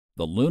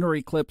The lunar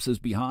eclipse is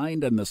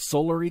behind and the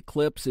solar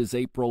eclipse is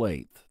April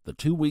 8th. The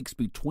 2 weeks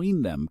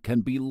between them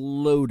can be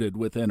loaded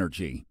with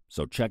energy.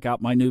 So check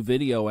out my new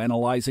video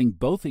analyzing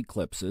both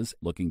eclipses,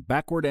 looking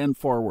backward and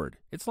forward.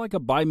 It's like a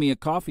buy me a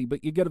coffee,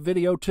 but you get a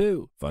video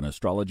too.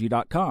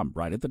 Funastrology.com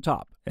right at the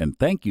top. And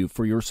thank you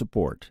for your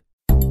support.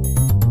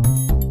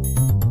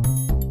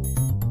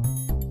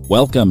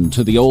 Welcome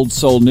to the Old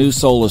Soul, New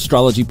Soul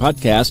Astrology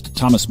Podcast.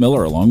 Thomas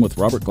Miller along with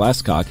Robert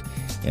Glasscock.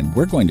 And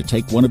we're going to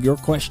take one of your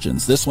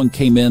questions. This one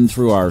came in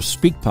through our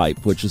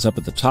SpeakPipe, which is up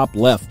at the top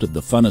left of the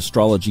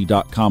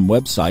funastrology.com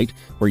website,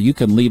 where you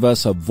can leave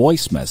us a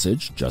voice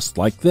message just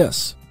like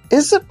this.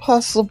 Is it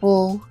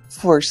possible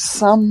for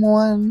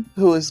someone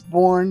who is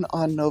born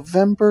on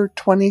November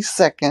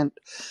 22nd,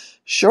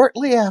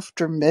 shortly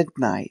after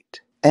midnight,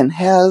 and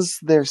has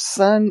their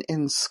sun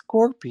in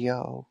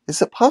Scorpio,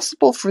 is it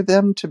possible for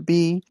them to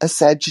be a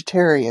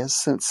Sagittarius,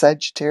 since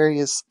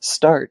Sagittarius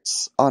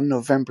starts on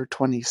November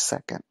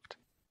 22nd?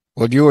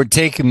 Well, you are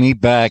taking me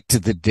back to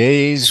the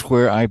days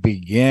where I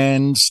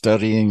began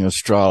studying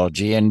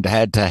astrology and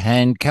had to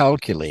hand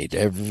calculate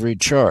every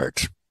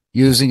chart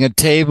using a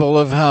table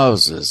of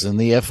houses and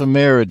the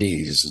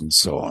ephemerides and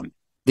so on.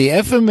 The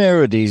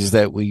ephemerides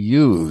that we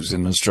use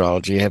in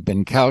astrology have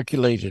been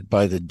calculated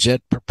by the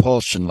Jet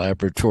Propulsion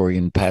Laboratory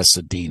in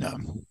Pasadena.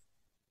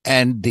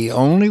 And the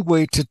only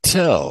way to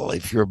tell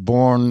if you're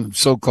born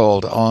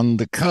so-called on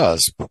the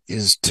cusp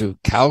is to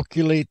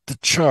calculate the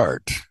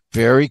chart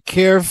very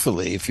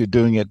carefully if you're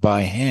doing it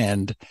by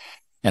hand.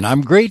 And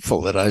I'm grateful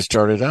that I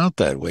started out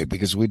that way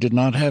because we did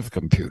not have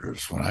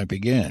computers when I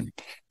began.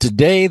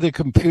 Today, the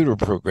computer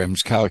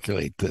programs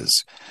calculate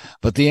this.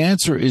 But the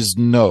answer is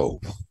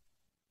no.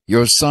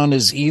 Your sun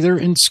is either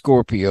in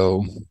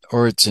Scorpio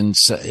or it's in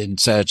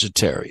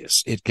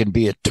Sagittarius. It can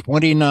be at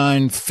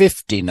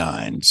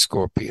 2959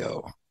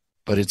 Scorpio,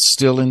 but it's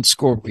still in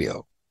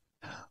Scorpio.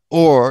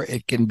 Or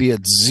it can be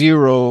at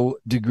 0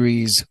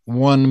 degrees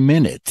 1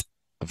 minute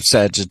of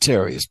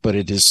Sagittarius, but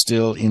it is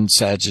still in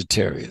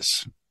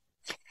Sagittarius.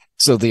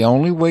 So the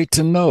only way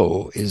to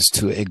know is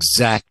to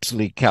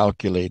exactly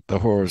calculate the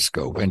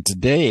horoscope. And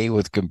today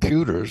with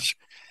computers,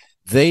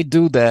 they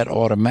do that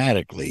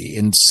automatically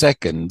in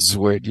seconds,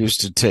 where it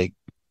used to take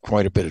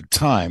quite a bit of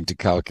time to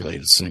calculate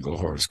a single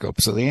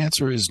horoscope. So the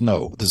answer is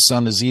no. The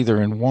sun is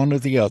either in one or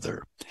the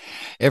other.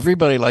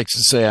 Everybody likes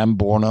to say, I'm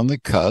born on the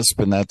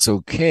cusp, and that's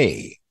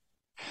okay.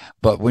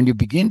 But when you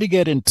begin to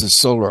get into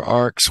solar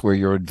arcs where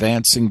you're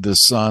advancing the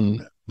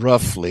sun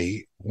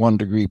roughly 1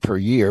 degree per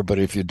year, but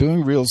if you're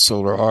doing real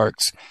solar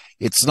arcs,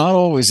 it's not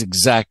always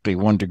exactly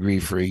 1 degree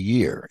for a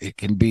year. It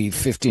can be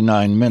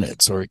 59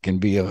 minutes, or it can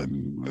be a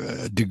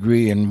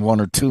degree in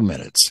 1 or 2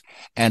 minutes.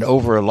 And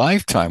over a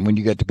lifetime, when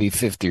you get to be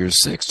 50 or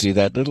 60,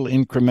 that little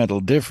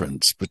incremental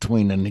difference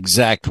between an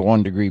exact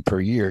 1 degree per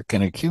year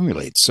can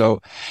accumulate.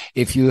 So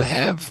if you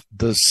have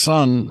the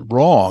sun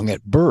wrong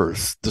at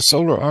birth, the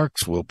solar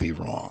arcs will be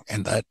wrong.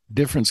 And that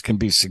difference can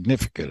be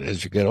significant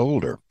as you get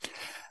older.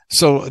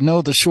 So,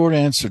 no, the short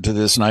answer to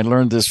this, and I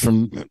learned this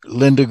from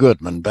Linda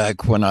Goodman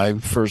back when I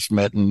first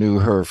met and knew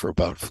her for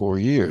about 4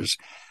 years.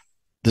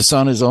 The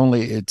sun is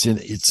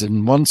it's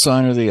in one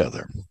sign or the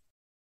other.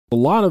 A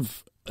lot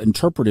of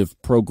interpretive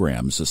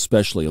programs,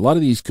 especially a lot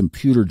of these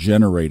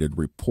computer-generated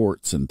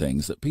reports and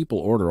things that people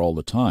order all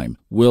the time,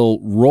 will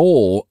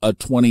roll a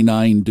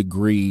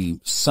 29-degree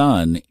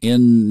sun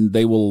in.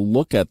 They will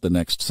look at the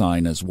next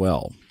sign as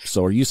well.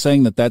 So are you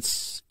saying that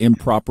that's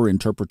improper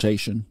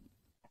interpretation?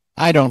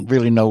 I don't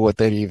really know what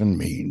that even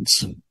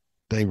means.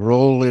 They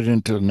roll it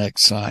into the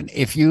next sign.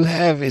 It's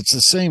the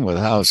same with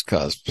house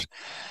cusps.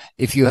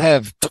 If you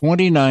have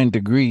 29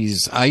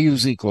 degrees, I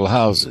use equal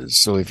houses.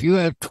 So if you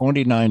have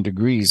 29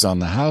 degrees on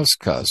the house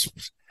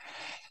cusps,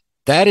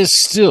 that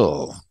is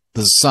still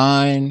the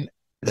sign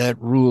that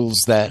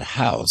rules that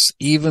house,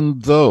 even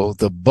though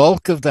the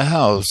bulk of the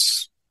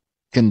house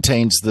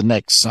contains the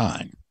next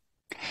sign.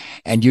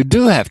 And you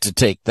do have to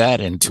take that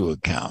into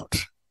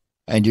account.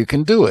 And you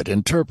can do it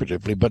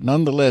interpretively, but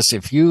nonetheless,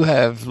 if you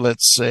have,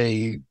 let's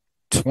say,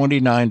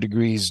 29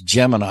 degrees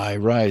Gemini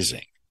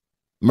rising,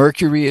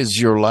 Mercury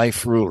is your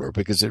life ruler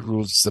because it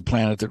rules the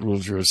planet that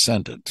rules your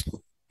ascendant.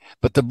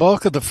 But the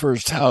bulk of the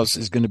first house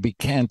is going to be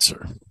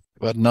Cancer.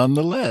 But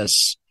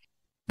nonetheless,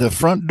 the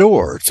front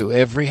door to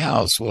every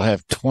house will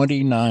have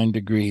 29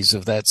 degrees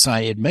of that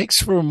sign. It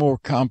makes for a more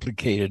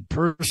complicated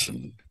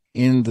person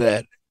in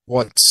that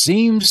what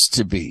seems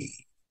to be,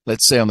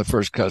 let's say on the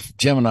first cusp,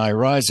 Gemini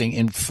rising,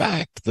 in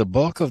fact, the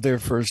bulk of their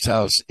first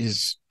house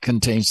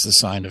contains the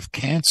sign of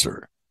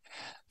Cancer.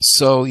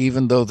 So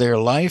even though their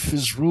life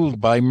is ruled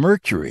by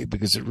Mercury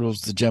because it rules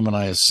the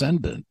Gemini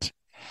ascendant,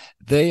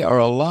 they are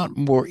a lot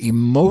more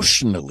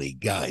emotionally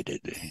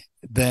guided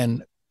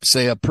than,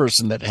 say, a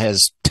person that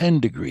has 10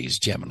 degrees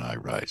Gemini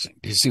rising.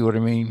 Do you see what I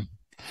mean?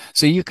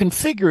 So you can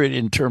figure it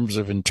in terms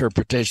of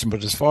interpretation,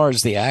 but as far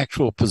as the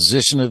actual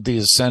position of the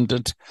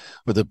ascendant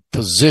or the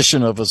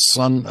position of a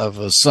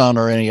sun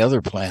or any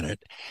other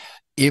planet,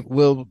 it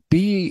will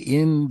be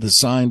in the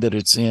sign that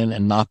it's in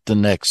and not the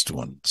next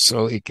one.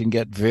 So it can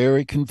get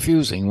very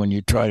confusing when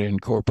you try to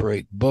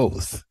incorporate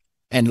both.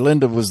 And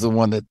Linda was the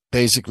one that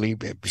basically,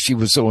 she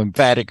was so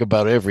emphatic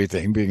about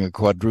everything, being a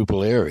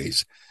quadruple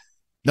Aries.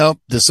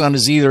 Nope, the sun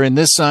is either in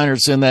this sign or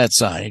it's in that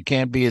sign. It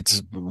can't be,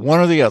 it's one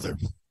or the other.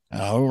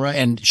 All right.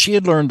 And she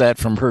had learned that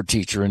from her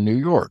teacher in New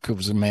York, who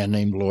was a man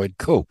named Lloyd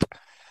Cope.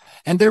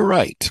 And they're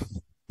right.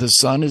 The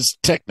sun is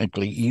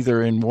technically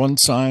either in one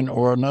sign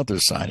or another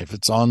sign, if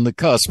it's on the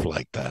cusp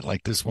like that,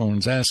 like this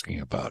woman's asking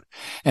about.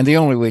 And the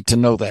only way to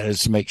know that is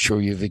to make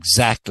sure you've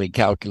exactly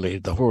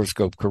calculated the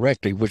horoscope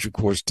correctly, which, of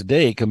course,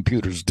 today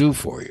computers do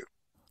for you.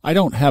 I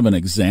don't have an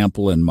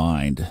example in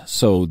mind,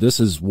 so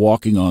this is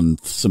walking on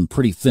some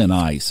pretty thin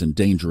ice and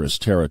dangerous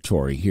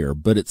territory here,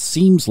 but it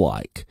seems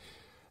like,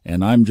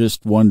 and I'm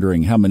just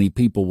wondering how many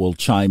people will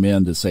chime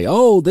in to say,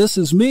 oh, this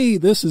is me,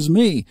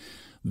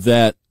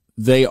 that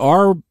they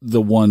are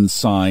the one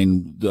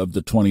sign of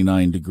the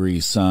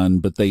 29-degree sun,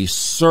 but they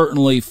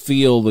certainly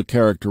feel the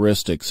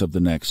characteristics of the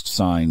next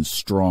sign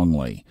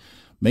strongly.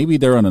 Maybe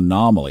they're an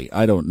anomaly.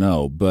 I don't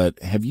know.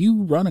 But have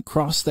you run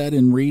across that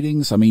in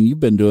readings? I mean, you've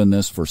been doing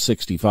this for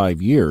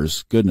 65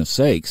 years. Goodness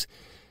sakes.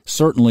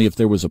 Certainly, if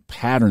there was a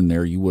pattern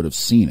there, you would have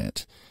seen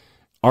it.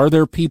 Are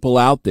there people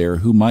out there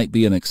who might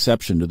be an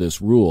exception to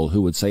this rule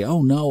who would say,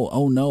 oh,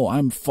 no,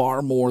 I'm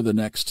far more the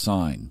next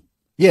sign?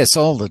 Yes,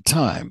 all the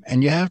time.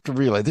 And you have to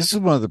realize this is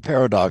one of the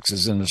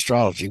paradoxes in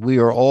astrology. We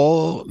are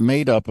all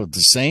made up of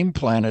the same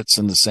planets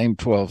and the same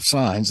 12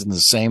 signs and the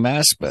same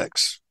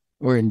aspects.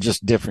 We're in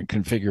just different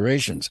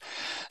configurations.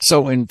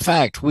 So, in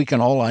fact, we can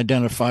all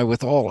identify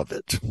with all of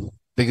it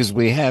because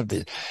we have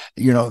the,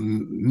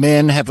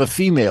 men have a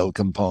female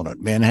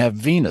component. Men have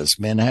Venus.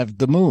 Men have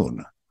the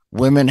moon.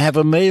 Women have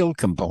a male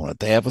component.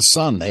 They have a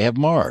sun. They have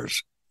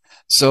Mars.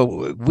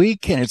 So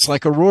it's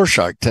like a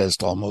Rorschach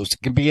test almost.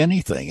 It can be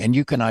anything. And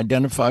you can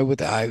identify with,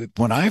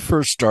 when I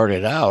first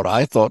started out,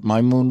 I thought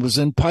my moon was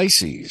in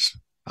Pisces.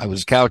 I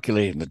was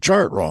calculating the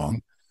chart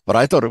wrong, but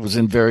I thought it was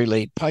in very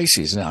late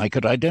Pisces, and I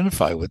could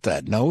identify with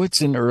that. No,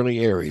 it's in early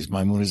Aries.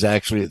 My moon is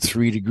actually at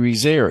 3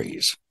 degrees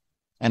Aries.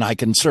 And I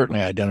can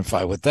certainly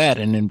identify with that.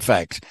 And in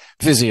fact,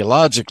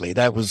 physiologically,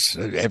 that was,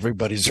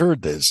 everybody's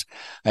heard this.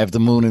 I have the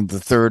moon in the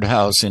 3rd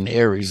house in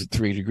Aries at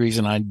 3 degrees.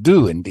 And I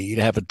do indeed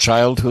have a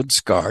childhood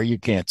scar. You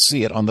can't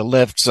see it on the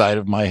left side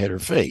of my head or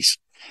face,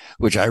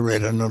 which I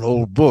read in an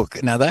old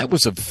book. Now that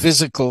was a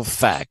physical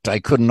fact. I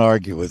couldn't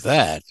argue with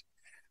that.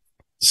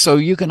 So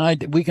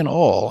we can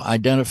all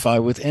identify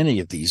with any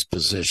of these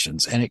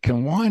positions, and it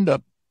can wind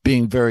up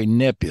being very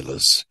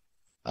nebulous.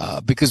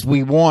 Because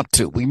we want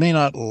to. We may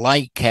not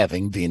like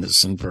having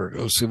Venus in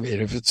Virgo. So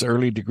if it's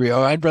early degree,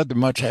 I'd rather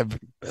much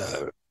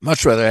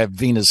rather have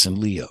Venus in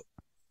Leo.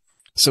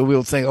 So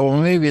we'll think,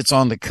 maybe it's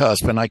on the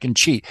cusp and I can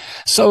cheat.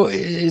 So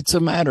it's a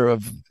matter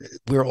of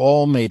we're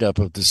all made up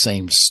of the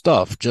same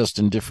stuff, just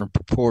in different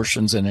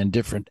proportions and in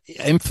different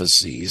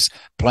emphases.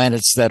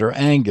 Planets that are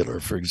angular,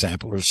 for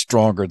example, are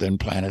stronger than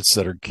planets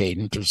that are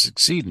cadent or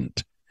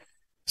succedent.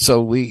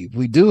 So we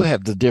do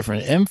have the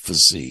different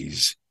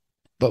emphases,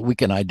 but we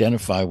can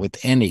identify with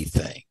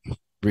anything,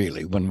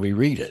 really, when we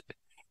read it.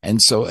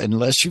 And so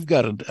unless you've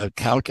got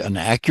an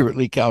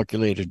accurately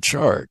calculated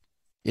chart,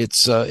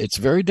 it's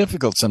very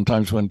difficult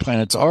sometimes when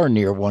planets are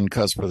near one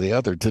cusp or the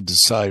other to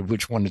decide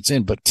which one it's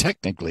in. But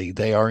technically,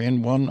 they are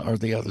in one or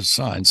the other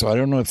sign. So I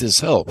don't know if this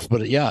helps,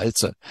 but yeah,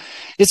 it's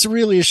a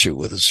real issue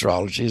with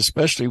astrology,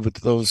 especially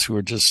with those who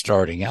are just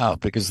starting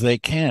out, because they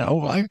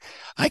can,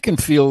 I can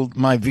feel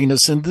my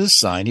Venus in this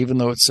sign, even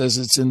though it says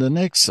it's in the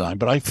next sign,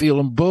 but I feel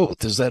them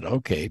both. Is that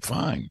okay?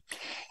 Fine.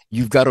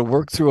 You've got to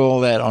work through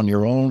all that on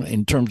your own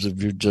in terms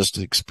of your just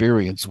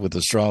experience with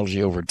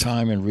astrology over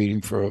time and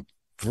reading for a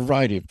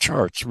variety of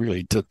charts,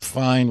 really, to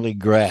finally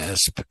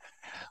grasp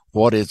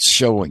what it's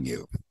showing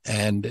you.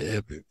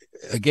 And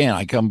again,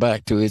 I come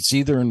back to it's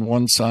either in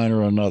one sign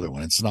or another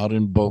one. It's not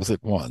in both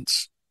at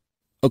once.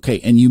 Okay,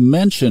 and you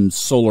mentioned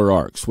solar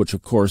arcs, which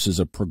of course is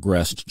a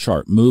progressed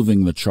chart,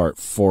 moving the chart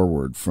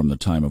forward from the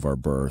time of our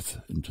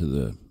birth into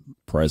the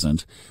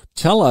present.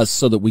 Tell us,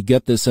 so that we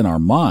get this in our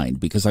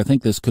mind, because I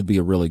think this could be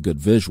a really good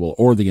visual,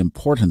 or the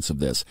importance of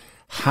this.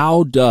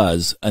 How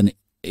does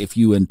if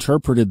you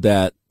interpreted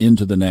that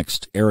into the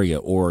next area,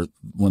 or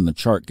when the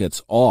chart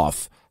gets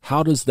off,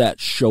 how does that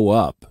show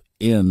up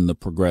in the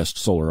progressed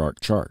solar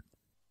arc chart?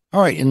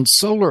 All right. In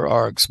solar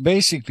arcs,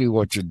 basically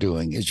what you're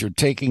doing is you're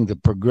taking the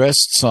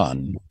progressed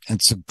sun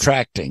and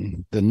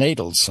subtracting the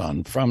natal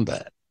sun from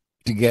that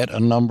to get a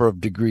number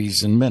of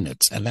degrees in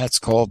minutes. And that's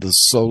called the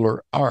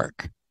solar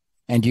arc.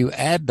 And you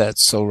add that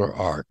solar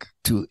arc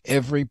to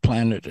every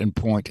planet and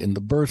point in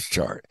the birth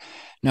chart.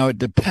 Now, it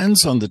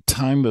depends on the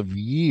time of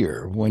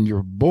year when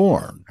you're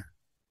born.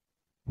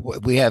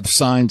 We have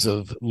signs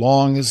of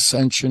long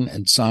ascension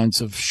and signs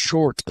of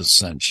short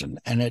ascension.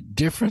 And at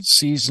different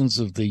seasons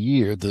of the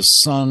year, the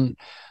sun's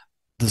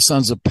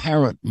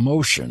apparent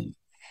motion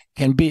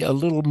can be a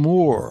little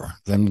more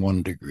than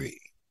 1 degree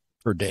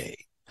per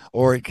day,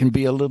 or it can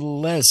be a little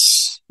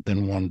less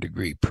than 1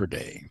 degree per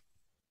day.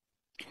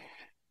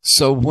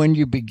 So when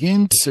you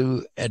begin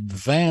to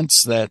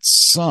advance that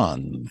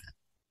sun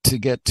to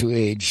get to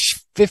age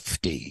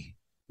 50,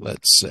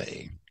 let's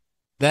say,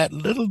 that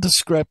little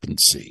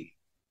discrepancy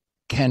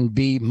can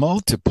be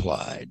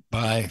multiplied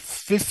by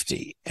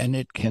 50, and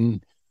it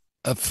can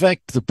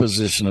affect the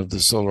position of the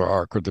solar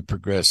arc or the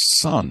progressed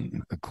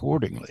sun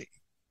accordingly.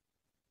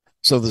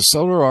 So the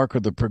solar arc or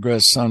the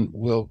progressed sun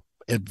will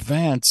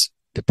advance,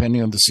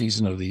 depending on the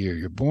season of the year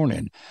you're born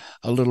in,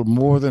 a little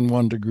more than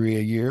 1 degree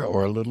a year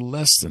or a little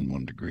less than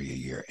 1 degree a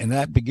year. And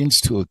that begins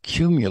to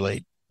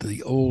accumulate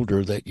the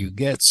older that you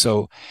get.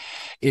 So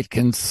it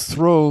can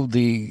throw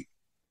the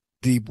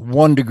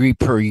 1 degree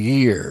per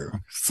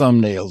year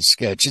thumbnail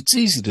sketch. It's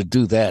easy to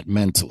do that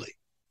mentally.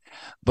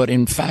 But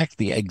in fact,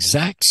 the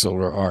exact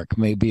solar arc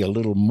may be a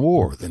little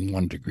more than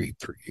 1 degree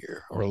per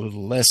year or a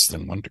little less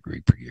than 1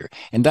 degree per year.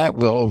 And that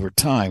will, over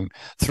time,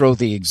 throw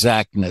the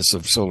exactness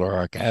of solar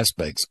arc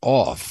aspects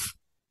off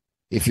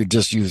if you're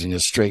just using a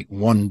straight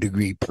 1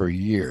 degree per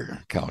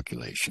year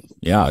calculation.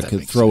 Yeah, it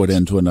could throw it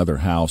into another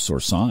house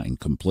or sign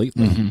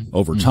completely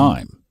over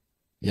time.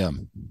 Yeah.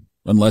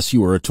 Unless you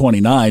were a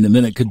 29, and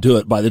then it could do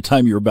it by the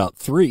time you're about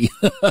 3.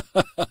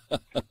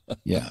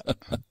 Yeah.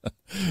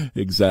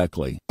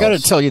 Exactly. I got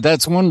to tell you,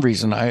 that's one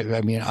reason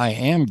I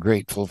am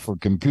grateful for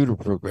computer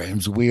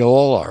programs. We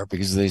all are,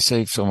 because they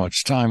save so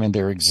much time and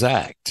they're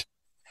exact.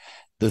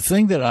 The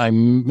thing that I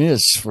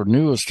miss for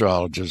new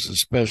astrologers,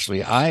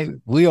 especially,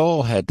 we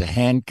all had to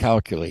hand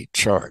calculate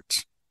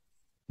charts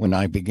when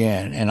I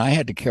began, and I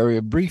had to carry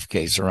a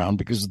briefcase around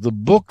because of the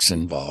books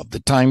involved, the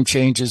time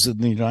changes in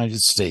the United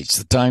States,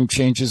 the time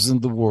changes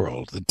in the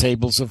world, the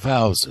tables of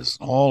houses,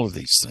 all of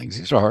these things.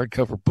 These are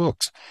hardcover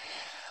books.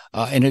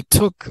 And it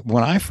took,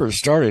 when I first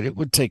started, it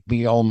would take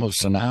me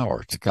almost an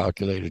hour to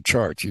calculate a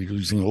chart. You're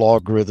using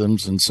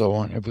logarithms and so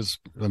on. It was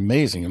an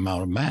amazing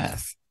amount of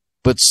math.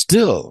 But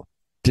still,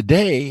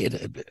 today,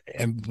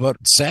 but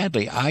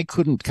sadly, I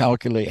couldn't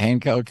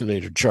hand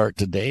calculate a chart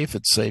today if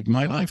it saved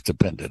my life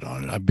depended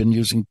on it. I've been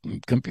using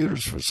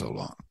computers for so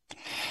long.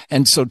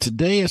 And so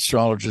today,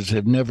 astrologers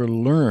have never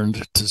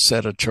learned to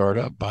set a chart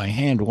up by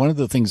hand. One of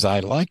the things I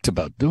liked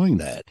about doing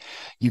that,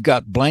 you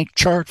got blank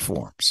chart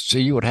forms. So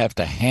you would have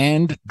to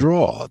hand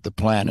draw the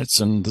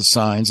planets and the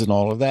signs and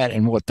all of that.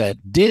 And what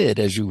that did,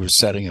 as you were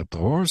setting up the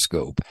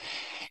horoscope,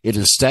 it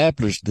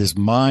established this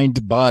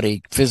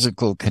mind-body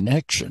physical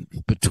connection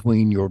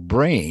between your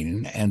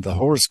brain and the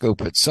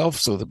horoscope itself,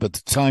 so that by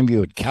the time you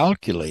had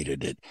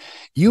calculated it,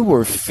 you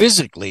were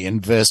physically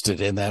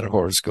invested in that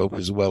horoscope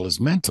as well as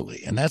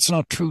mentally. And that's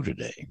not true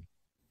today.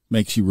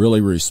 Makes you really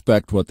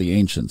respect what the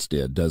ancients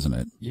did, doesn't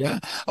it? Yeah.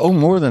 Oh,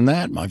 more than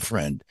that, my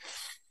friend.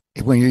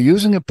 When you're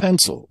using a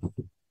pencil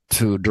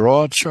to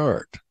draw a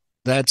chart,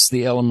 that's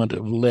the element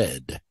of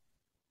lead,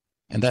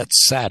 and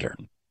that's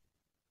Saturn.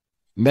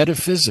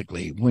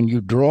 Metaphysically, when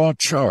you draw a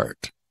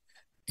chart,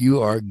 you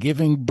are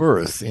giving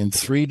birth in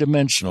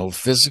three-dimensional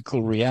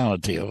physical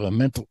reality of a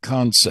mental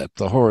concept,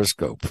 the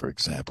horoscope, for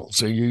example.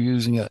 So you're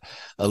using a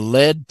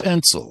lead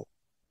pencil,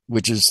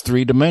 which is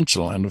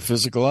three-dimensional and a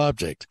physical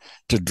object,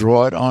 to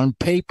draw it on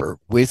paper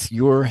with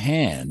your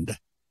hand.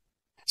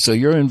 So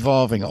you're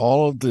involving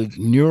all of the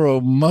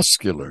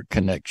neuromuscular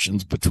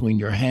connections between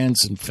your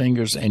hands and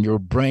fingers and your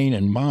brain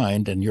and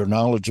mind and your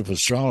knowledge of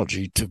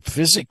astrology to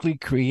physically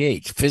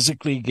create,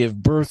 physically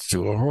give birth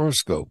to a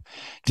horoscope.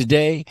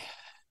 Today,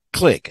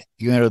 click.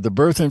 You enter the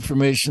birth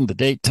information, the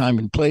date, time,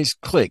 and place,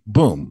 click,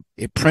 boom.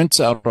 It prints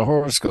out a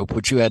horoscope,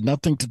 which you had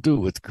nothing to do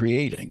with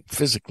creating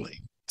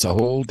physically. It's a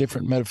whole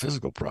different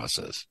metaphysical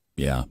process.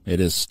 Yeah,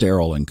 it is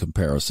sterile in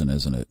comparison,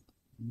 isn't it?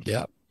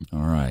 Yeah. All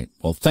right.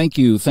 Well, thank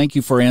you. Thank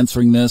you for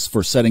answering this,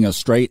 for setting us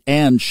straight,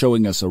 and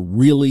showing us a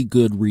really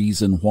good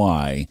reason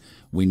why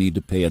we need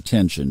to pay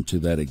attention to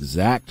that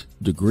exact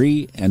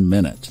degree and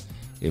minute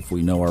if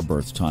we know our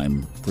birth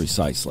time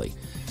precisely.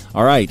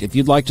 All right. If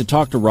you'd like to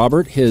talk to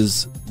Robert,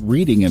 his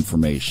reading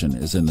information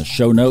is in the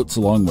show notes,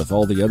 along with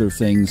all the other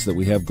things that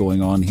we have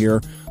going on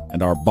here.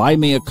 And our Buy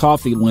Me a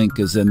Coffee link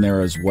is in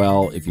there as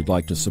well if you'd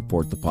like to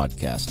support the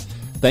podcast.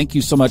 Thank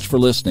you so much for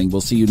listening. We'll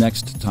see you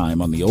next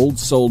time on the Old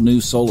Soul, New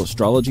Soul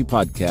Astrology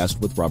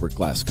Podcast with Robert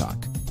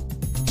Glasscock.